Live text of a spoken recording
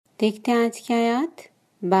देखते हैं आज की आयत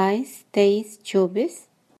 22, 23, 24।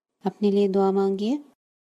 अपने लिए दुआ मांगिए।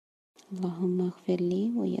 अल्लाहुम्मा अग़फ़िरली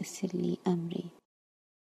व यस्सिरली अमरी।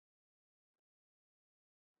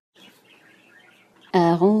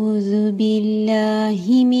 अऊज़ु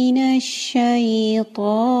बिल्लाहि मिनश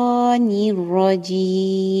शैतानिर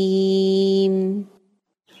रजीम।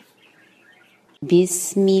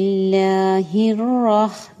 बिस्मिल्लाहिर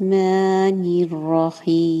रहमानिर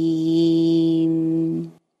रहीम।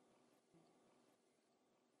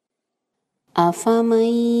 अफ़मन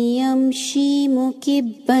यमशी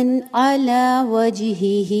मुकिब्बन अला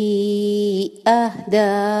वजहिही अहदा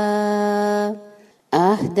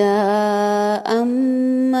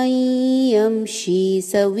अम्मन यमशी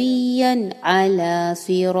सविय्यन अला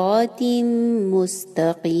सिरातिम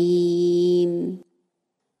मुस्तक़ीम।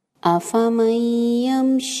 अफ़मन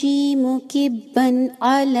यमशी मुकिब्बन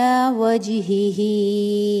अला वजहिही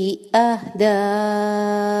अहदा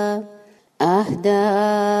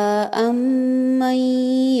अम्मन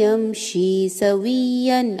यमशी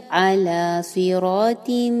सविय्यन अला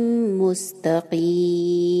सिरातिम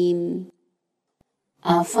मुस्तक़ीम।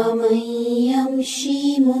 अफ़मन यमशी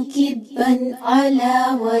मुकिब्बन अला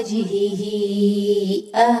वजहिही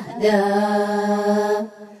अहदा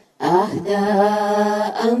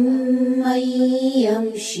अम्मन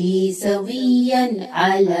यमशी सविय्यन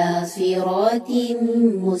अला सिरातिम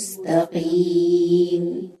मुस्तक़ीम।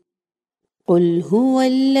 क़ुल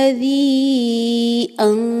हुवल्लज़ी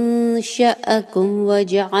अंशअकुम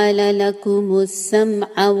वजअल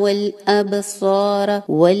लकुमुस्समअ वल अबसार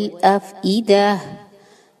वल अफ़इदह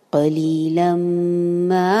क़लीलन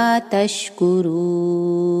मा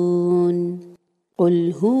तशकुरून। क़ुल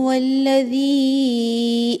हुवल्लज़ी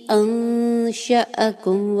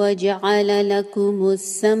अंशअकुम वजअल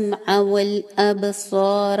लकुमुस्समअ वल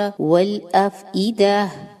अबसार वल अफ़इदह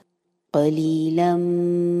क़लीलन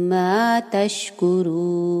मा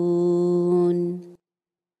तशकुरून।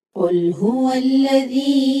 क़ुल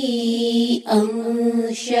हुवल्लज़ी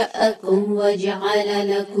अंशअकुम वजअल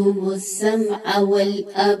लकुमुस्समअ वल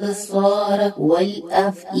अबसार वल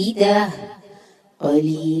अफ़इदह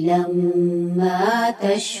क़लीलन मा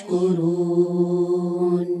तशकुरून।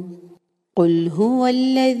 क़ुल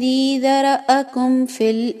हुवल्लज़ी ज़रअकुम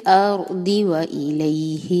फ़िल अर्दि व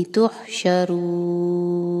इलैहि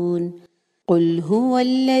तुहशरून। क़ुल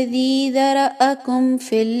हुवल्लज़ी ज़रअकुम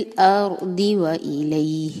फ़िल अर्दि व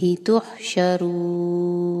इलैहि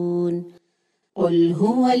तुहशरून। क़ुल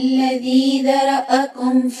हुवल्लज़ी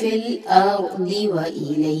ज़रअकुम फ़िल अर्दि व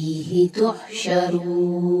इलैहि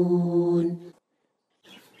तुहशरून।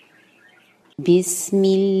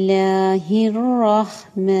 बिस्मिल्लाहिर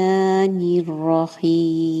रहमानिर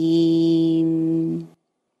रहीम।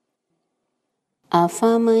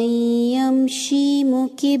 अफ़मन यमशी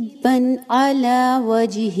मुकिब्बन अला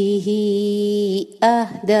वजहिही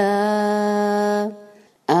अहदा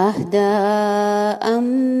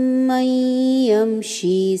अम्मन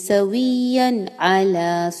यमशी सविय्यन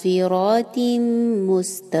अला सिरातिम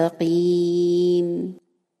मुस्तक़ीम।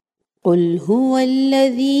 क़ुल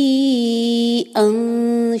हुवल्लज़ी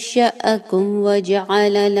अंशअकुम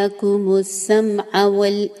वजअल लकुमुस्समअ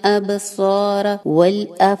वल अबसार वल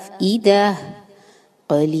अफ़इदह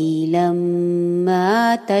क़लीलन मा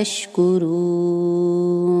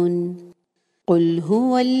तशकुरून। क़ुल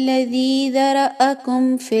हुवल्लज़ी ज़रअकुम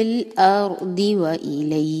फ़िल अर्दि व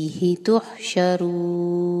इलैहि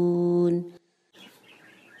तुहशरून।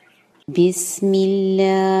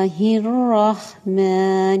 बिस्मिल्लाहिर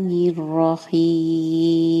रहमानिर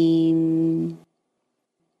रहीम।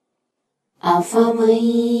 अफ़मन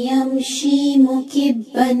यमशी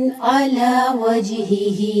मुकिब्बन अला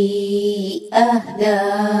वजहिही अहदा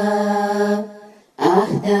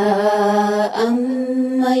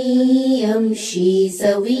अम्मन यमशी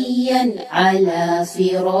सविय्यन अला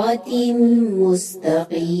सिरातिम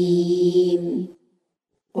मुस्तक़ीम।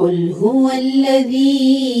 क़ुल हुवल्लज़ी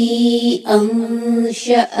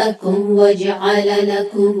अंशअकुम वजअल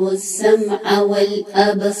लकुमुस्समअ वल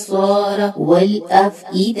अबसार वल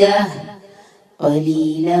अफ़इदह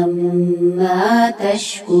क़लीलन मा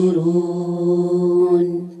तशकुरून।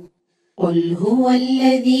 क़ुल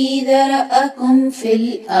हुवल्लज़ी ज़रअकुम फ़िल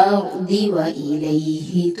अर्दि व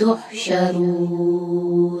इलैहि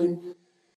तुहशरून।